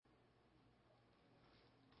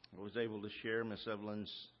I was able to share Miss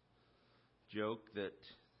Evelyn's joke that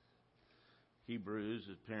Hebrews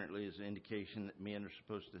apparently is an indication that men are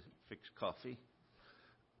supposed to fix coffee.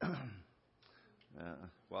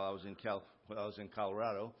 While I was in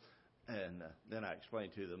Colorado, and then I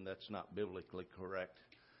explained to them that's not biblically correct.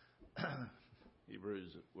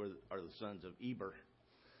 Hebrews are the sons of Eber,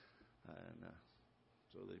 and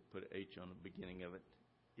so they put an H on the beginning of it.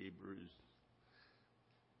 Hebrews.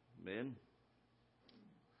 Men.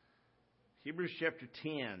 Hebrews chapter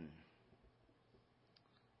 10.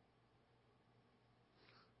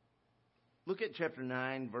 Look at chapter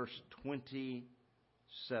 9, verse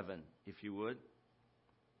 27, if you would.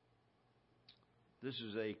 This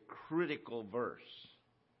is a critical verse.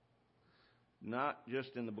 Not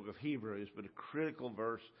just in the book of Hebrews, but a critical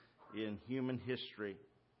verse in human history.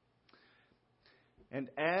 And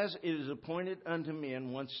as it is appointed unto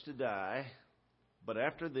men once to die, but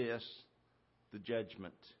after this, the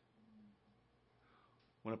judgment.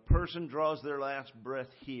 When a person draws their last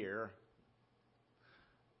breath here,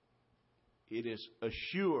 it is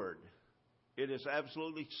assured, it is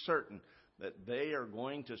absolutely certain that they are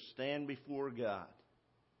going to stand before God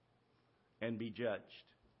and be judged.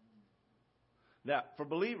 Now, for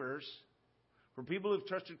believers, for people who have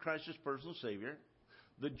trusted Christ as personal Savior,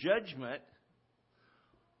 the judgment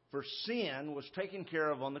for sin was taken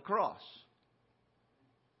care of on the cross.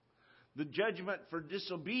 The judgment for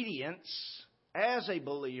disobedience as a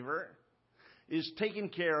believer is taken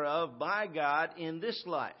care of by God in this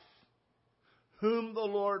life. Whom the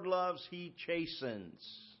Lord loves, He chastens.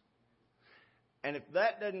 And if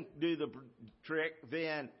that doesn't do the trick,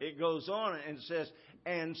 then it goes on and says,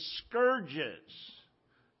 and scourges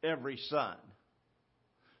every son.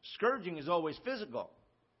 Scourging is always physical.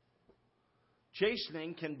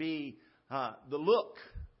 Chastening can be the look.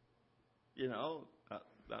 You know, I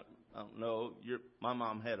don't know. My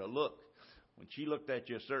mom had a look. When she looked at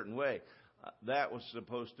you a certain way, that was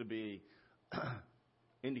supposed to be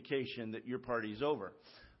indication that your party's over.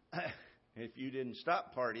 If you didn't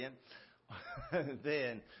stop partying,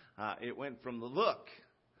 then it went from the look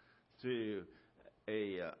to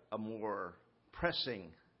a more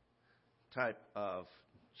pressing type of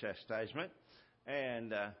chastisement.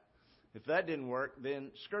 And if that didn't work,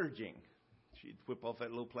 then scourging. She'd whip off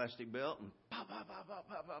that little plastic belt and pow, pow, pow, pow,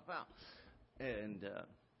 pow, pow, pow. And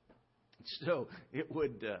so it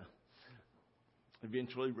would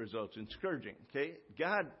eventually result in scourging. Okay,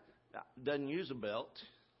 God doesn't use a belt,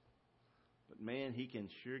 but man, He can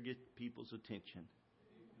sure get people's attention.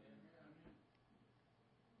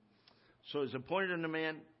 So it's appointed unto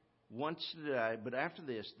man once to die, but after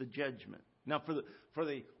this, the judgment. Now, for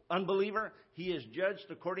the unbeliever, he is judged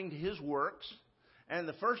according to his works. And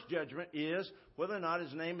the first judgment is whether or not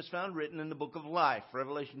his name is found written in the book of life.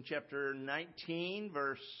 Revelation chapter 19,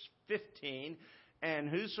 verse 15. And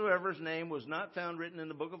whosoever's name was not found written in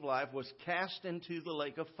the book of life was cast into the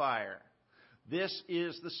lake of fire. This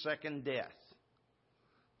is the second death.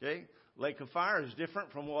 Okay? Lake of fire is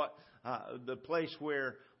different from what the place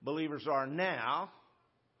where believers are now.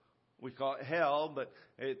 We call it hell, but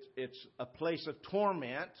it's a place of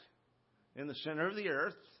torment in the center of the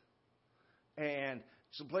earth. And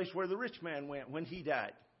it's the place where the rich man went when he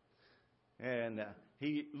died. And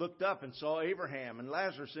he looked up and saw Abraham and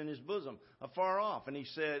Lazarus in his bosom afar off. And he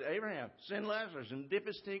said, Abraham, send Lazarus and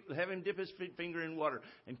have him dip his finger in water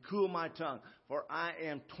and cool my tongue, for I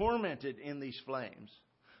am tormented in these flames.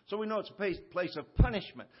 So we know it's a place of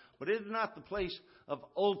punishment, but it is not the place of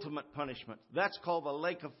ultimate punishment. That's called the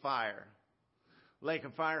lake of fire. Lake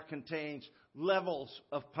of fire contains levels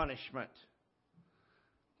of punishment.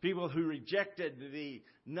 People who rejected the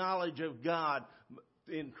knowledge of God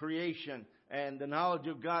in creation and the knowledge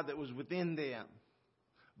of God that was within them,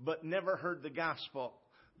 but never heard the gospel,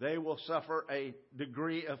 they will suffer a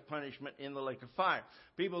degree of punishment in the lake of fire.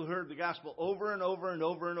 People who heard the gospel over and over and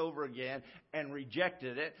over and over again and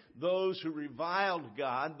rejected it, those who reviled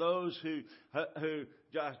God, those who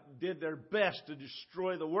just did their best to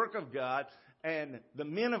destroy the work of God and the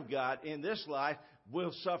men of God in this life,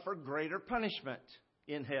 will suffer greater punishment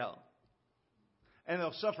in hell. And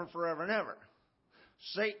they'll suffer forever and ever.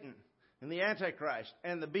 Satan and the Antichrist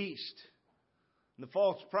and the beast and the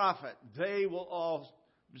false prophet, they will all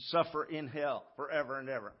suffer in hell forever and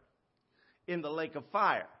ever in the lake of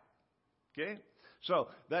fire. Okay? So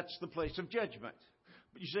that's the place of judgment.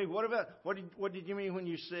 But you say, what did you mean when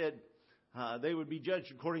you said they would be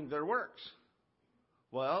judged according to their works?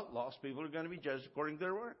 Well, lost people are going to be judged according to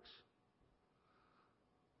their works.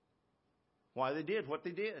 Why they did what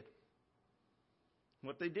they did.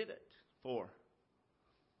 What they did it for.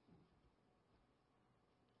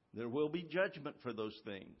 There will be judgment for those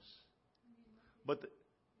things. But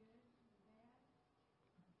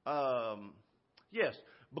yes,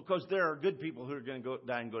 because there are good people who are going to go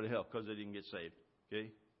die and go to hell because they didn't get saved.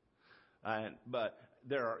 Okay, but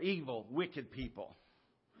there are evil, wicked people,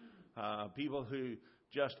 people who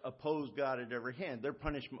just oppose God at every hand. Their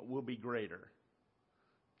punishment will be greater.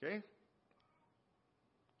 Okay,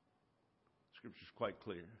 Scripture's quite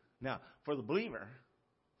clear. Now, for the believer,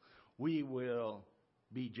 we will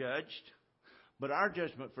be judged, but our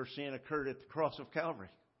judgment for sin occurred at the cross of Calvary.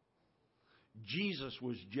 Jesus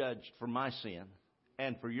was judged for my sin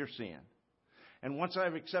and for your sin. And once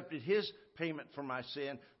I've accepted His payment for my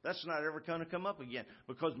sin, that's not ever going to come up again,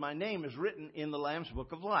 because my name is written in the Lamb's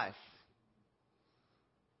Book of Life.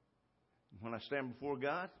 When I stand before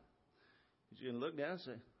God, He's going to look down and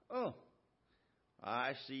say, "Oh,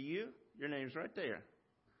 I see you. Your name's right there.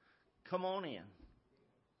 Come on in."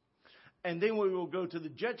 And then we will go to the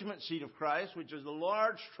judgment seat of Christ, which is a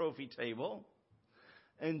large trophy table.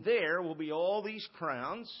 And there will be all these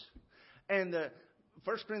crowns. And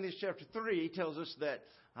 1 Corinthians chapter 3 tells us that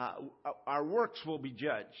our works will be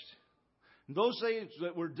judged. Those things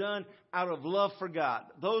that were done out of love for God,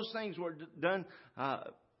 those things were done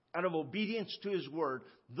out of obedience to His Word,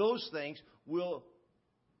 those things will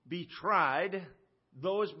be tried,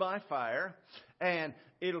 those by fire, and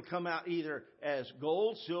it'll come out either as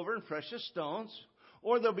gold, silver, and precious stones,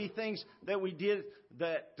 or there'll be things that we did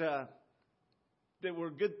that were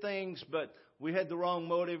good things, but we had the wrong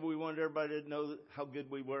motive. We wanted everybody to know how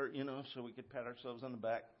good we were, so we could pat ourselves on the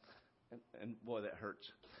back. And boy, that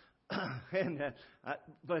hurts.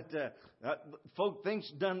 Folk,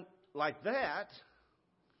 things done like that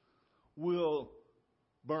will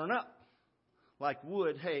burn up like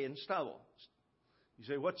wood, hay, and stubble. You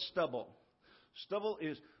say, what's stubble? Stubble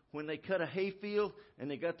is when they cut a hay field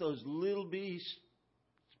and they got those little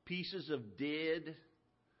pieces of dead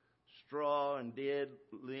straw and dead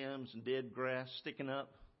limbs and dead grass sticking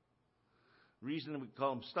up. The reason we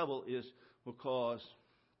call them stubble is because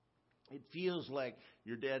it feels like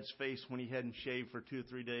your dad's face when he hadn't shaved for 2 or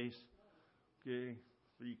 3 days. Okay,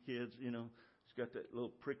 for you kids, it's got that little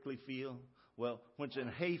prickly feel. Well, when it's in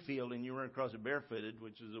a hay field and you run across it barefooted,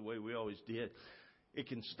 which is the way we always did, it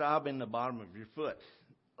can stab in the bottom of your foot.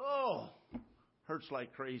 Oh, hurts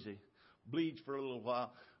like crazy. Bleeds for a little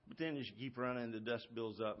while. But then as you keep running, the dust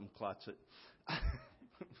builds up and clots it.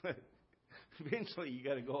 But eventually you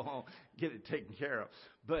got to go home, get it taken care of.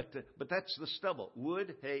 But that's the stubble.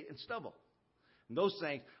 Wood, hay, and stubble. And those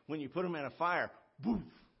things, when you put them in a fire, boof,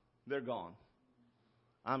 they're gone.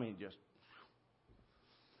 I mean, just.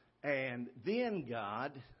 And then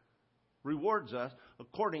God rewards us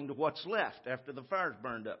according to what's left after the fire's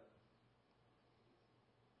burned up.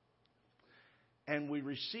 And we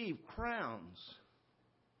receive crowns.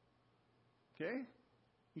 Okay?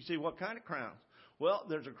 You say, what kind of crowns? Well,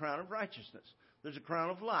 there's a crown of righteousness. There's a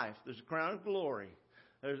crown of life. There's a crown of glory.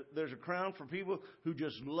 There's a crown for people who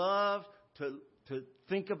just love to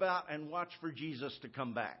think about and watch for Jesus to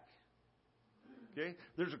come back. Okay?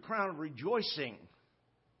 There's a crown of rejoicing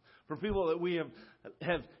for people that we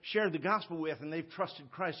have shared the gospel with and they've trusted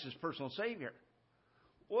Christ as personal Savior.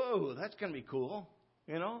 Whoa, that's going to be cool,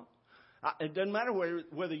 It doesn't matter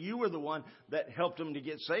whether you were the one that helped them to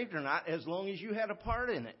get saved or not, as long as you had a part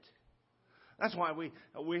in it. That's why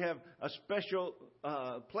we have a special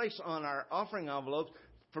place on our offering envelopes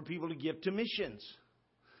for people to give to missions.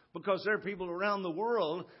 Because there are people around the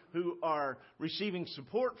world who are receiving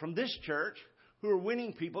support from this church who are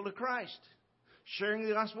winning people to Christ, sharing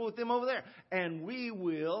the gospel with them over there. And we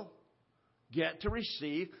will get to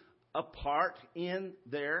receive a part in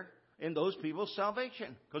those people's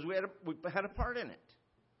salvation, because we had a part in it.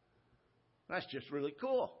 That's just really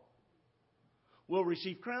cool. We'll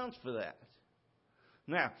receive crowns for that.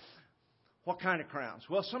 Now, what kind of crowns?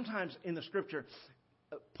 Well, sometimes in the Scripture,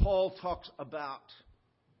 Paul talks about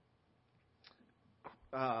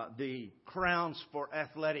the crowns for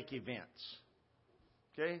athletic events.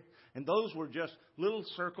 Okay? And those were just little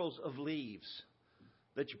circles of leaves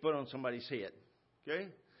that you put on somebody's head. Okay?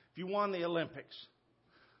 If you won the Olympics,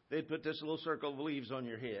 they'd put this little circle of leaves on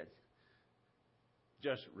your head.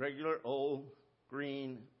 Just regular old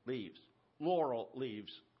green leaves. Laurel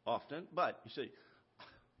leaves often. But you say,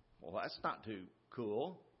 well, that's not too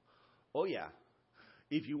cool. Oh, yeah.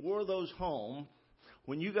 If you wore those home,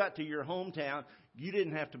 when you got to your hometown, you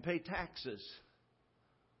didn't have to pay taxes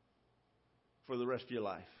for the rest of your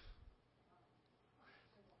life.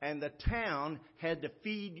 And the town had to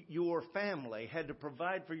feed your family, had to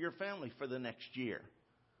provide for your family for the next year.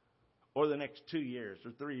 Or the next 2 years,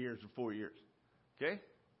 or 3 years, or 4 years. Okay?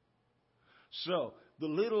 So the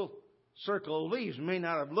little circle of leaves may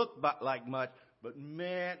not have looked like much, but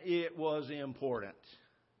man, it was important.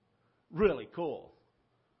 Really cool.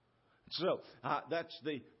 So that's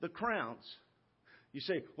the crowns. You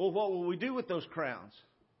say, well, what will we do with those crowns?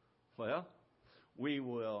 Well, we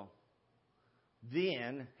will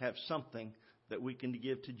then have something that we can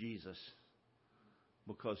give to Jesus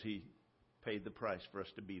because He paid the price for us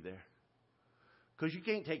to be there. Because you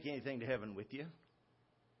can't take anything to heaven with you.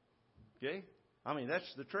 Okay? I mean,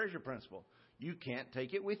 that's the treasure principle. You can't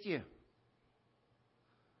take it with you.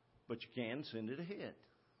 But you can send it ahead.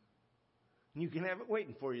 And you can have it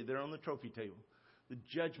waiting for you there on the trophy table. The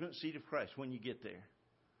judgment seat of Christ when you get there.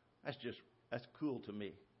 That's cool to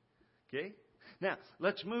me. Okay? Now,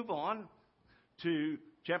 let's move on to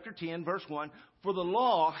chapter 10, verse 1. For the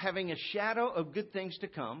law, having a shadow of good things to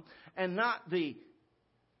come, and not the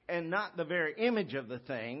very image of the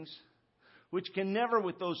things, which can never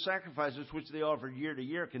with those sacrifices which they offer year to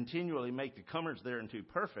year continually make the comers thereunto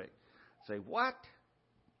perfect. Say, what?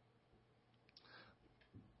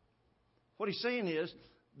 What he's saying is,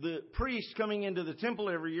 the priests coming into the temple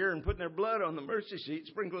every year and putting their blood on the mercy seat,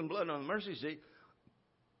 sprinkling blood on the mercy seat,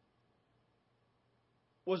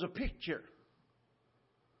 was a picture.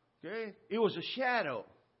 Okay? It was a shadow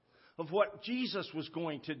of what Jesus was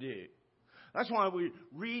going to do. That's why we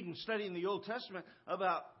read and study in the Old Testament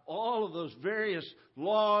about all of those various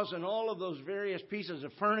laws and all of those various pieces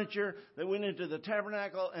of furniture that went into the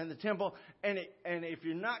tabernacle and the temple. And if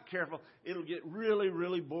you're not careful, it'll get really,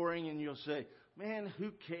 really boring and you'll say, man,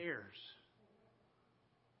 who cares?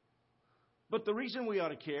 But the reason we ought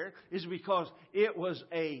to care is because it was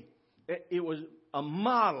a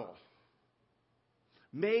model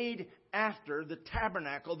made after the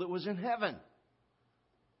tabernacle that was in heaven.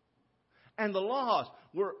 And the laws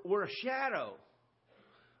were a shadow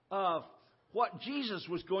of what Jesus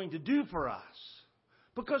was going to do for us.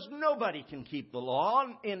 Because nobody can keep the law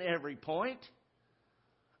in every point.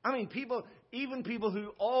 I mean, even people who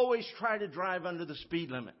always try to drive under the speed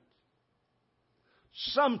limit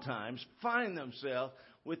sometimes find themselves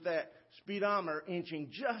with that speedometer inching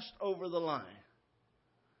just over the line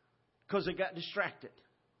because they got distracted.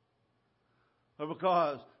 Or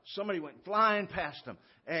because somebody went flying past them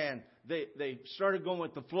and they started going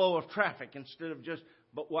with the flow of traffic instead of just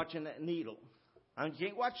watching that needle. I mean, you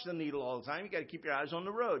can't watch the needle all the time. You got to keep your eyes on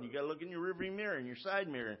the road. You got to look in your rearview mirror and your side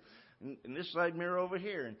mirror and this side mirror over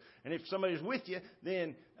here. And if somebody's with you,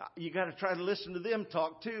 then you got to try to listen to them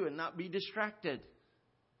talk too and not be distracted.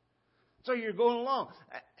 So you're going along.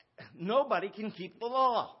 Nobody can keep the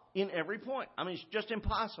law in every point. I mean, it's just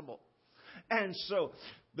impossible. And so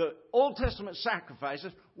the Old Testament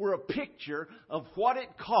sacrifices were a picture of what it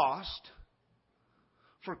cost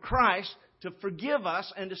for Christ to forgive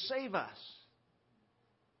us and to save us.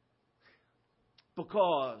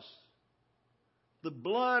 Because the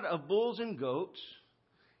blood of bulls and goats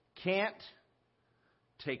can't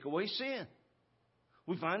take away sin.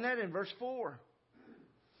 We find that in verse 4.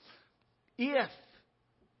 If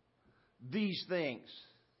these things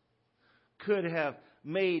could have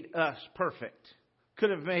made us perfect, could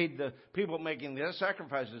have made the people making the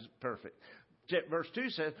sacrifices perfect. Verse 2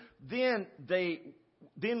 says, then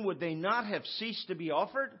would they not have ceased to be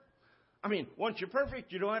offered? I mean, once you're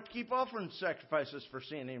perfect, you don't have to keep offering sacrifices for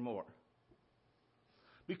sin anymore.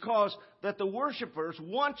 Because that the worshipers,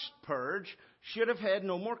 once purged, should have had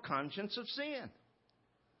no more conscience of sin.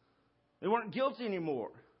 They weren't guilty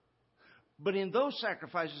anymore. But in those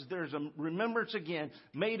sacrifices, there's a remembrance again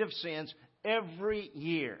made of sins every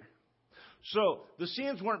year. So the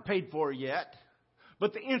sins weren't paid for yet,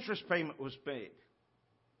 but the interest payment was paid.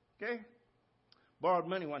 Okay? Borrowed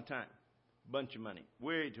money one time. Bunch of money.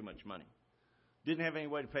 Way too much money. Didn't have any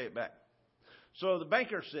way to pay it back. So the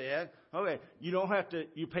banker said, okay, you don't have to,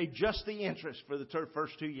 you pay just the interest for the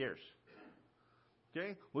first 2 years.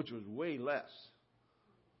 Okay? Which was way less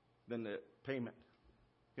than the payment.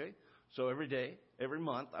 Okay? So every day, every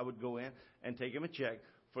month, I would go in and take him a check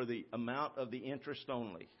for the amount of the interest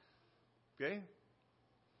only. Okay?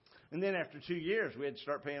 And then after 2 years, we had to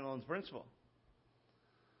start paying on the principal.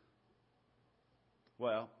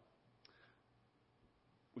 Well,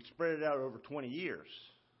 we spread it out over 20 years.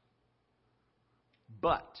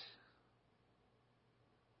 But,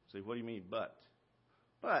 see, what do you mean, but?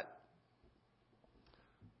 But,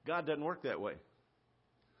 God doesn't work that way.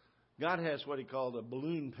 God has what he called a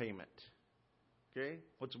balloon payment. Okay?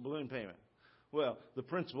 What's a balloon payment? Well, the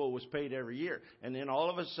principal was paid every year. And then all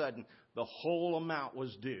of a sudden, the whole amount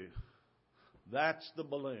was due. That's the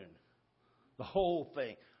balloon. The whole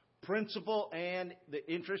thing. principal and the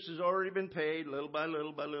interest has already been paid little by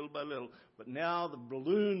little by little by little. But now the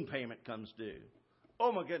balloon payment comes due.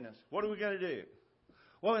 Oh my goodness, what are we going to do?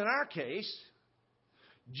 Well, in our case,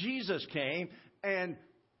 Jesus came and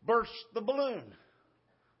burst the balloon.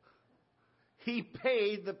 He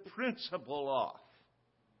paid the principal off.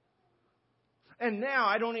 And now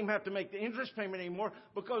I don't even have to make the interest payment anymore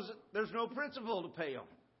because there's no principal to pay on.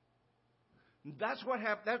 That's what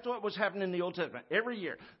happened. That's what was happening in the Old Testament. Every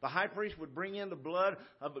year, the high priest would bring in the blood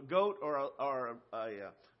of a goat or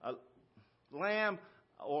a lamb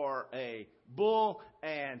or a bull,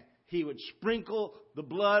 and he would sprinkle the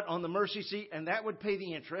blood on the mercy seat, and that would pay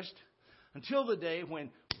the interest until the day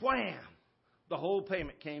when, wham, the whole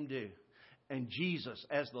payment came due. And Jesus,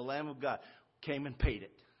 as the Lamb of God, came and paid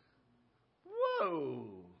it.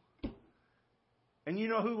 Whoa! And you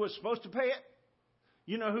know who was supposed to pay it?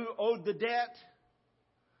 You know who owed the debt?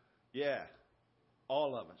 Yeah,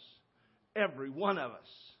 all of us. Every one of us.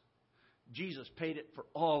 Jesus paid it for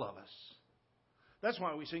all of us. That's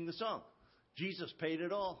why we sing the song. Jesus paid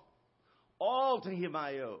it all. All to Him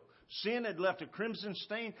I owe. Sin had left a crimson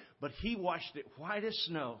stain, but He washed it white as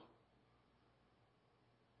snow.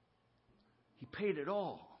 He paid it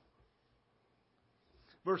all.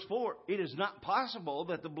 Verse 4, it is not possible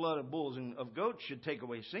that the blood of bulls and of goats should take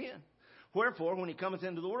away sin. Wherefore, when He cometh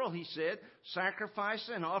into the world, He said, sacrifice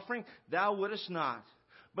and offering thou wouldest not,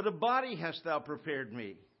 but a body hast thou prepared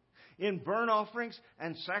me. In burnt offerings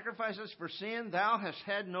and sacrifices for sin thou hast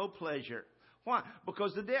had no pleasure. Why?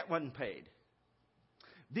 Because the debt wasn't paid.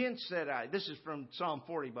 Then said I, this is from Psalm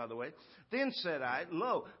 40, by the way. Then said I,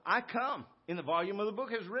 lo, I come. In the volume of the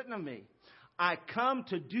book is written of me. I come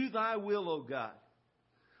to do thy will, O God.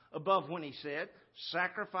 Above when He said,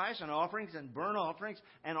 sacrifice and offerings and burnt offerings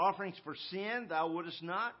and offerings for sin thou wouldest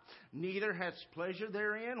not, neither hadst pleasure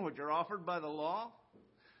therein, which are offered by the law.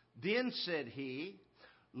 Then said He,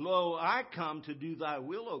 lo, I come to do thy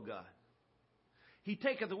will, O God. He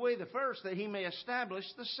taketh away the first, that He may establish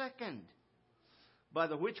the second, by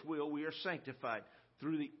the which will we are sanctified,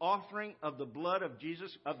 through the offering of the blood of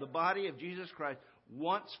Jesus, of the body of Jesus Christ,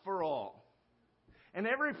 once for all. And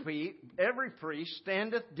every priest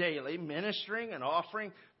standeth daily, ministering and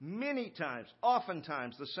offering many times,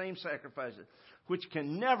 oftentimes, the same sacrifices, which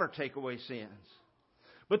can never take away sins.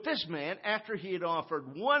 But this man, after he had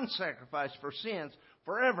offered one sacrifice for sins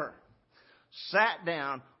forever, sat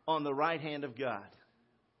down on the right hand of God.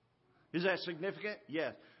 Is that significant?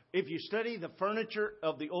 Yes. If you study the furniture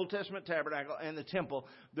of the Old Testament tabernacle and the temple,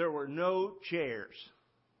 there were no chairs.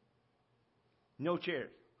 No chairs.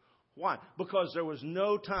 Why? Because there was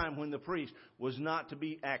no time when the priest was not to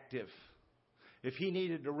be active. If he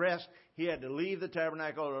needed to rest, he had to leave the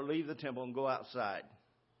tabernacle or leave the temple and go outside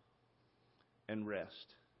and rest.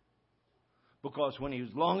 Because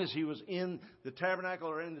as long as he was in the tabernacle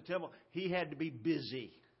or in the temple, he had to be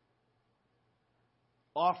busy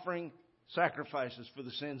offering sacrifices for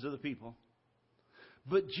the sins of the people.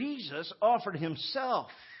 But Jesus offered Himself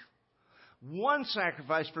one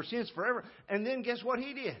sacrifice for sins forever. And then guess what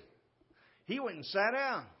He did? He went and sat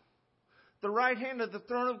down. The right hand of the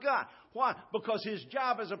throne of God. Why? Because His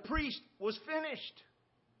job as a priest was finished.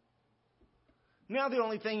 Now the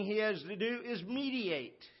only thing He has to do is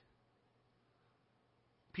mediate.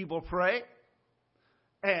 People pray.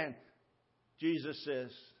 And Jesus says,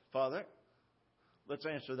 Father, let's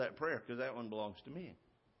answer that prayer because that one belongs to me.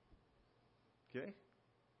 Okay?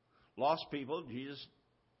 Lost people, Jesus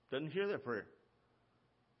doesn't hear their prayer.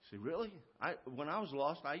 You say, really? When I was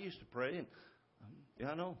lost, I used to pray. And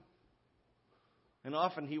yeah, I know. And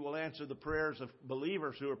often He will answer the prayers of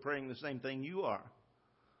believers who are praying the same thing you are.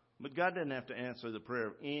 But God doesn't have to answer the prayer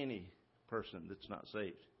of any person that's not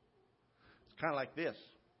saved. It's kind of like this.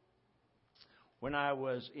 When I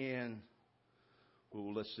was in,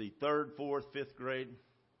 third, fourth, fifth grade,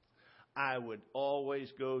 I would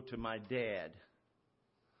always go to my dad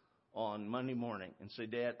on Monday morning and say,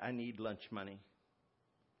 Dad, I need lunch money.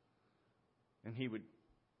 And he would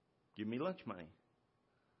give me lunch money.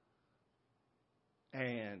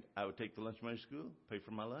 And I would take the lunch money to school, pay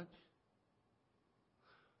for my lunch.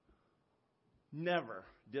 Never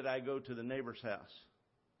did I go to the neighbor's house.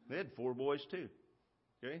 They had 4 boys too.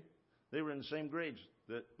 Okay? They were in the same grades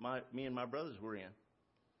that me and my brothers were in.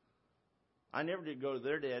 I never did go to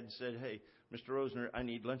their dad and said, hey, Mr. Rosner, I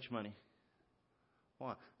need lunch money.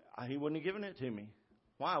 Why? He wouldn't have given it to me.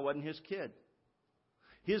 Why? I wasn't his kid.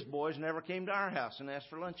 His boys never came to our house and asked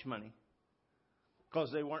for lunch money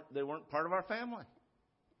because they weren't part of our family.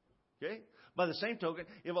 Okay? By the same token,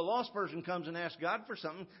 if a lost person comes and asks God for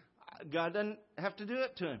something, God doesn't have to do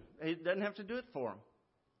it to him. He doesn't have to do it for him.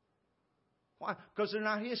 Why? Because they're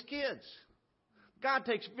not His kids. God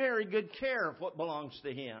takes very good care of what belongs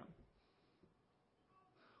to Him.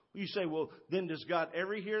 You say, well, then does God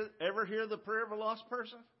ever hear the prayer of a lost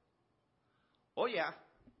person? Oh, yeah.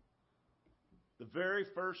 The very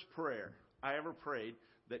first prayer I ever prayed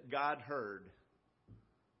that God heard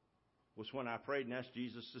was when I prayed and asked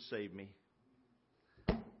Jesus to save me.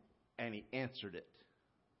 And He answered it.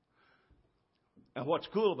 And what's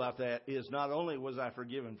cool about that is not only was I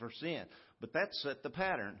forgiven for sin, but that set the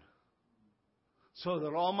pattern. So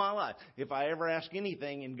that all my life, if I ever ask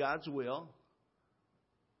anything in God's will,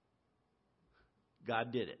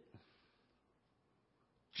 God did it.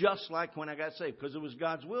 Just like when I got saved, because it was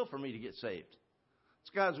God's will for me to get saved. It's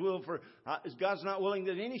God's will God's not willing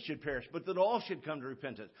that any should perish, but that all should come to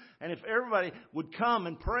repentance. And if everybody would come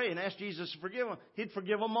and pray and ask Jesus to forgive them, He'd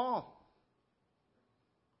forgive them all.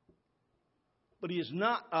 But He is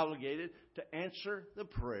not obligated to answer the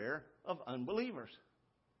prayer of unbelievers.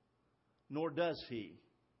 Nor does He.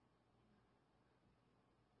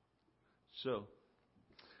 So,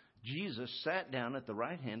 Jesus sat down at the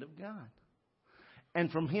right hand of God.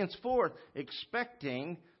 And from henceforth,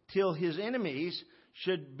 expecting till His enemies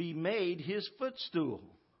should be made His footstool.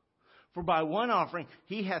 For by one offering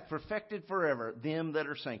He hath perfected forever them that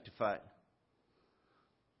are sanctified.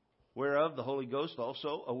 Whereof the Holy Ghost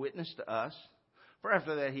also a witness to us. For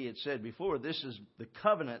after that He had said before, this is the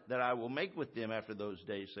covenant that I will make with them after those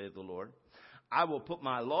days, saith the Lord. I will put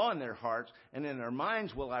my law in their hearts, and in their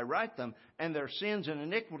minds will I write them, and their sins and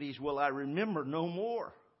iniquities will I remember no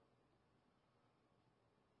more.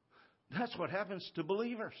 That's what happens to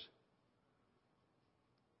believers.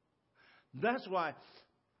 That's why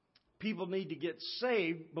people need to get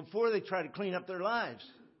saved before they try to clean up their lives.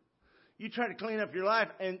 You try to clean up your life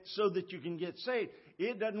and so that you can get saved.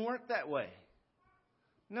 It doesn't work that way.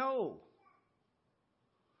 No.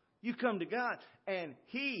 You come to God and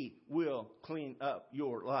He will clean up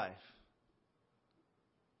your life.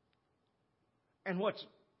 And what's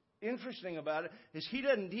interesting about it is He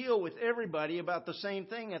doesn't deal with everybody about the same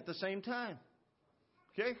thing at the same time.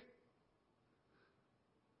 Okay?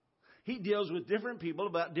 He deals with different people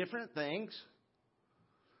about different things.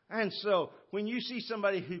 And so when you see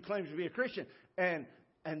somebody who claims to be a Christian and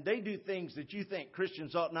they do things that you think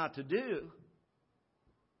Christians ought not to do,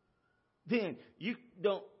 then you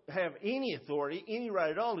don't have any authority, any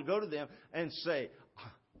right at all to go to them and say,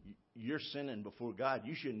 you're sinning before God.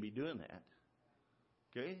 You shouldn't be doing that.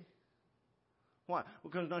 Okay? Why?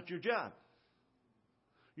 Because it's not your job.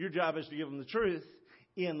 Your job is to give them the truth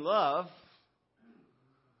in love.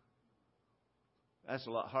 That's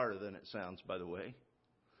a lot harder than it sounds, by the way.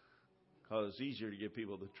 Because it's easier to give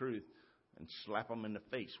people the truth and slap them in the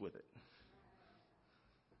face with it.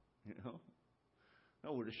 You know?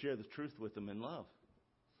 No, we're to share the truth with them in love.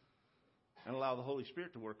 And allow the Holy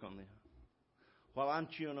Spirit to work on them. While I'm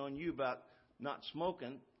chewing on you about not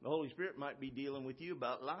smoking, the Holy Spirit might be dealing with you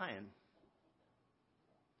about lying.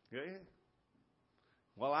 Okay?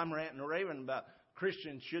 While I'm ranting and raving about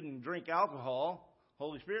Christians shouldn't drink alcohol,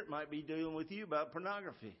 Holy Spirit might be dealing with you about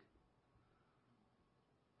pornography.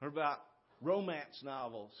 Or about romance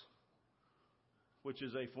novels, which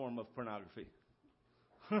is a form of pornography.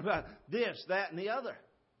 Or about this, that, and the other.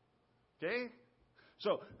 Okay?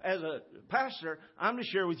 So, as a pastor, I'm to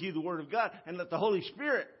share with you the Word of God and let the Holy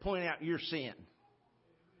Spirit point out your sin.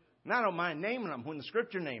 And I don't mind naming them when the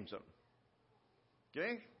Scripture names them.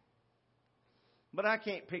 Okay? But I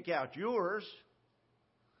can't pick out yours.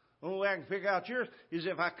 The only way I can pick out yours is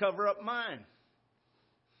if I cover up mine.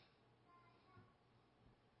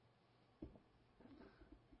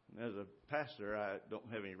 As a pastor, I don't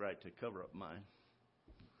have any right to cover up mine.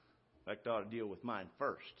 In fact, I ought to deal with mine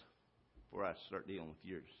first before I start dealing with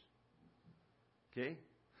yours. Okay?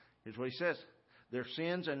 Here's what he says. Their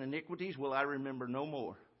sins and iniquities will I remember no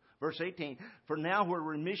more. Verse 18. For now where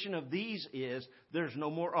remission of these is, there's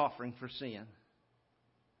no more offering for sin.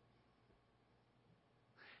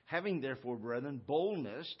 Having therefore, brethren,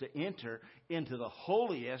 boldness to enter into the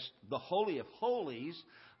holiest, the holy of holies,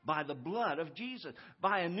 by the blood of Jesus,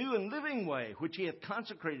 by a new and living way, which He hath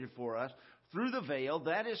consecrated for us, through the veil,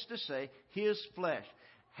 that is to say, His flesh,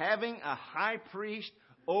 having a high priest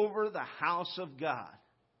over the house of God.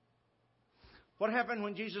 What happened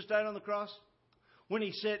when Jesus died on the cross? When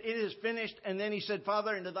He said, it is finished, and then He said,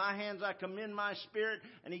 Father, into Thy hands I commend my spirit,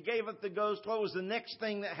 and He gave up the ghost. What was the next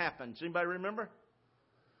thing that happened? Does anybody remember?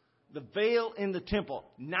 The veil in the temple,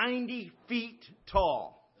 90 feet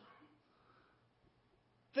tall.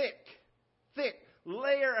 Thick,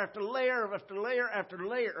 layer after layer after layer after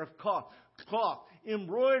layer of cloth,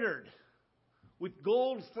 embroidered with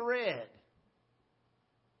gold thread.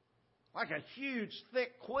 like a huge,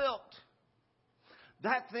 thick quilt.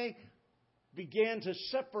 That thing began to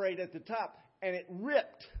separate at the top, and it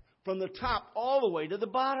ripped from the top all the way to the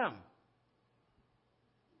bottom.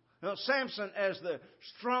 Now, Samson, as the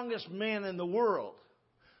strongest man in the world,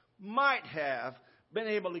 might have been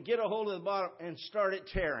able to get a hold of the bottom and start it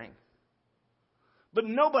tearing. But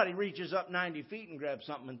nobody reaches up 90 feet and grabs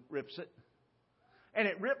something and rips it. And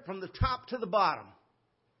it ripped from the top to the bottom.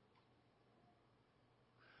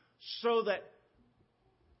 So that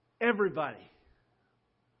everybody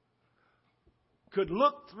could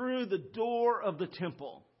look through the door of the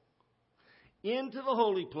temple into the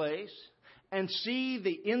holy place and see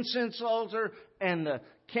the incense altar and the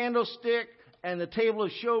candlestick and the table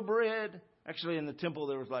of showbread. Actually, in the temple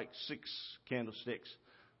there was like 6 candlesticks.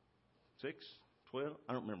 6? 12?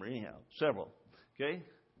 I don't remember anyhow. Several. Okay?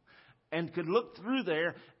 And could look through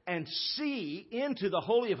there and see into the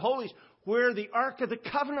Holy of Holies where the Ark of the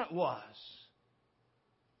Covenant was.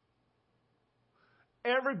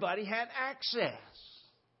 Everybody had access.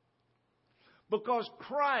 Because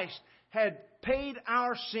Christ had paid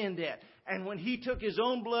our sin debt. And when He took His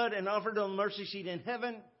own blood and offered on the mercy seat in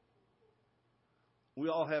heaven, we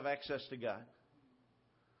all have access to God.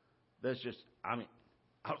 That's just, I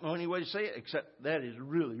don't know any way to say it except that is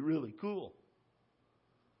really, really cool.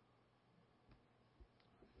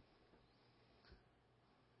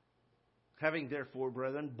 Having therefore,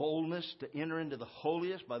 brethren, boldness to enter into the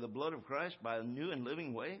holiest by the blood of Christ, by a new and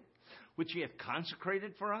living way, which He hath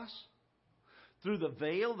consecrated for us, through the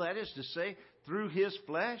veil, that is to say, through His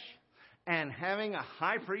flesh, and having a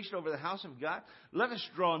high priest over the house of God, let us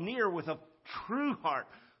draw near with a true heart,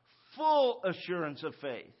 full assurance of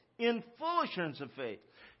faith, in full assurance of faith,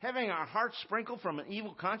 having our hearts sprinkled from an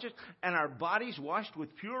evil conscience and our bodies washed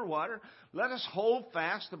with pure water, let us hold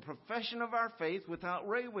fast the profession of our faith without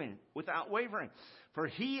wavering. For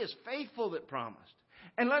He is faithful that promised.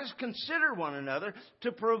 And let us consider one another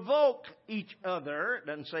to provoke each other. It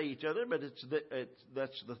doesn't say each other, but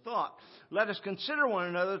that's the thought. Let us consider one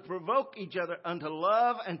another to provoke each other unto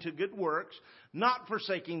love and to good works, not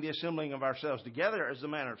forsaking the assembling of ourselves together as the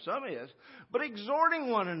manner of some is, but exhorting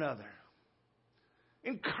one another,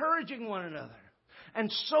 encouraging one another,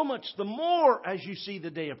 and so much the more as you see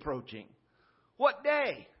the day approaching. What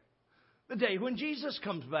day? The day when Jesus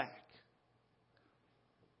comes back.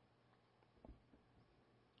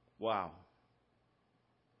 Wow.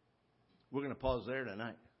 We're going to pause there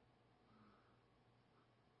tonight.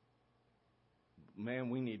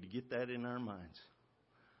 Man, we need to get that in our minds.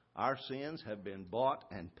 Our sins have been bought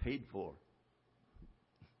and paid for.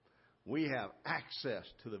 We have access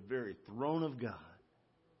to the very throne of God.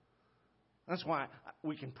 That's why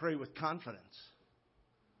we can pray with confidence.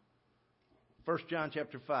 1 John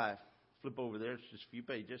chapter 5. Flip over there. It's just a few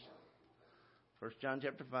pages. 1 John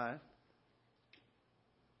chapter 5.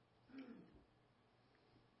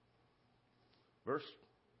 Verse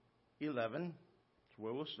 11. That's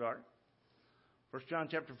where we'll start. 1 John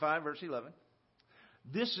chapter 5, verse 11.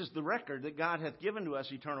 This is the record that God hath given to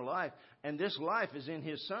us eternal life, and this life is in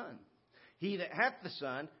His Son. He that hath the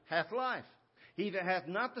Son hath life. He that hath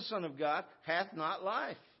not the Son of God hath not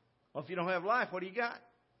life. Well, if you don't have life, what do you got?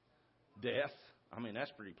 Death.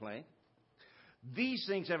 That's pretty plain. These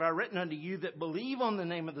things have I written unto you that believe on the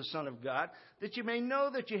name of the Son of God, that you may know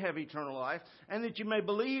that you have eternal life, and that you may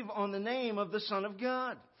believe on the name of the Son of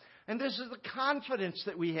God. And this is the confidence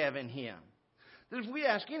that we have in Him. That if we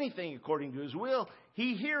ask anything according to His will,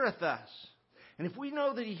 He heareth us. And if we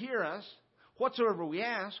know that He heareth us, whatsoever we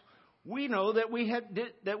ask, we know that we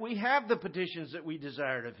have the petitions that we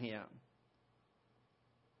desired of Him.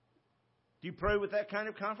 Do you pray with that kind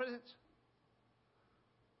of confidence?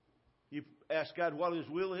 You ask God what His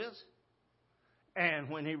will is. And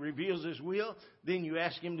when He reveals His will, then you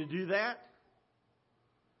ask Him to do that.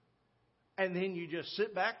 And then you just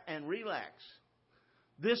sit back and relax.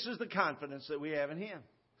 This is the confidence that we have in Him.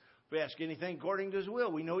 If we ask anything according to His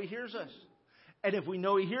will, we know He hears us. And if we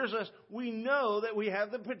know He hears us, we know that we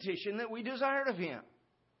have the petition that we desired of Him.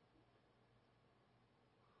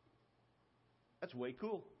 That's way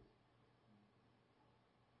cool.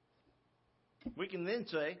 We can then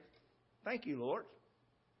say, thank you, Lord.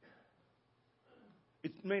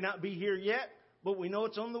 It may not be here yet, but we know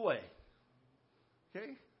it's on the way.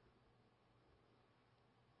 Okay?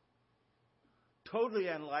 Totally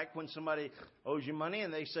unlike when somebody owes you money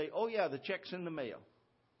and they say, oh yeah, the check's in the mail.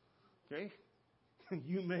 Okay?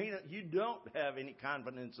 You don't have any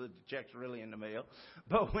confidence that the check's really in the mail.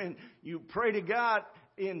 But when you pray to God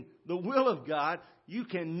in the will of God, you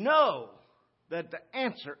can know that the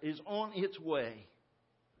answer is on its way.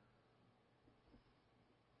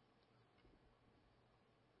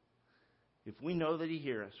 If we know that He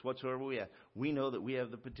hears us, whatsoever we ask, we know that we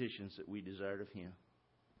have the petitions that we desired of Him.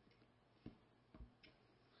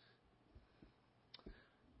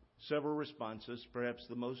 Several responses, perhaps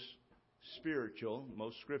the most spiritual,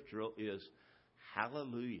 most scriptural is,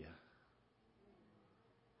 hallelujah.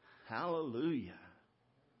 Hallelujah.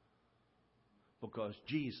 Because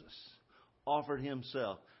Jesus offered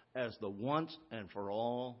Himself as the once and for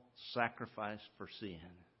all sacrifice for sin.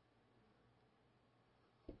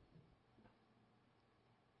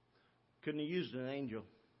 Couldn't have used an angel.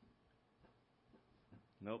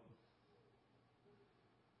 Nope.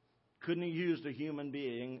 Couldn't have used a human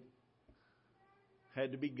being.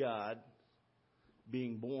 Had to be God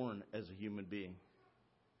being born as a human being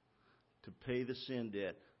to pay the sin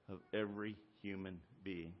debt of every human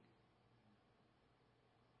being.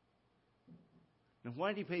 Now, why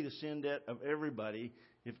did He pay the sin debt of everybody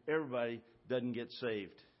if everybody doesn't get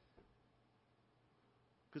saved?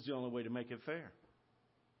 Because the only way to make it fair.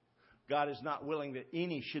 God is not willing that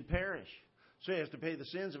any should perish. So He has to pay the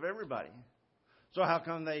sins of everybody. So how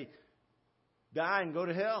come they die and go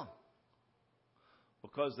to hell?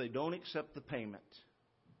 Because they don't accept the payment.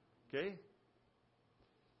 Okay?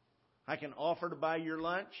 I can offer to buy your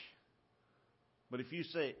lunch, but if you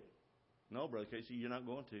say, no, Brother Casey, you're not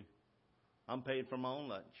going to. I'm paying for my own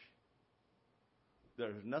lunch.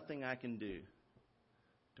 There's nothing I can do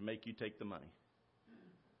to make you take the money.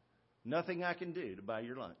 Nothing I can do to buy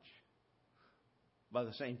your lunch. By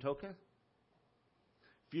the same token,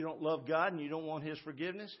 if you don't love God and you don't want His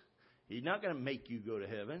forgiveness, He's not going to make you go to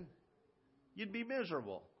heaven. You'd be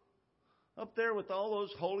miserable. Up there with all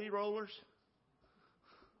those holy rollers.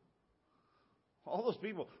 All those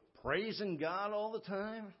people praising God all the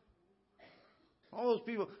time. All those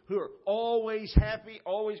people who are always happy,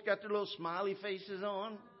 always got their little smiley faces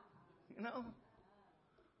on. You know.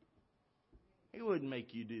 He wouldn't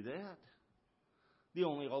make you do that. The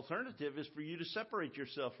only alternative is for you to separate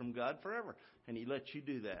yourself from God forever. And He lets you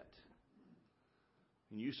do that.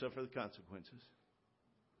 And you suffer the consequences.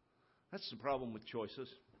 That's the problem with choices.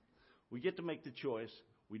 We get to make the choice.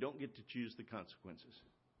 We don't get to choose the consequences.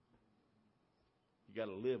 You got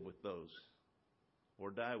to live with those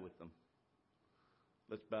or die with them.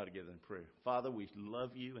 Let's bow together in prayer. Father, we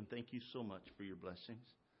love You and thank You so much for Your blessings.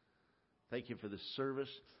 Thank You for this service.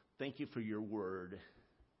 Thank You for Your word.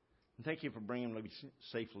 And thank You for bringing me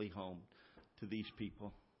safely home to these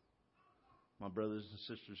people, my brothers and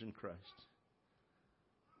sisters in Christ.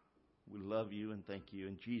 We love You and thank You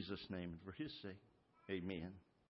in Jesus' name and for His sake. Amen.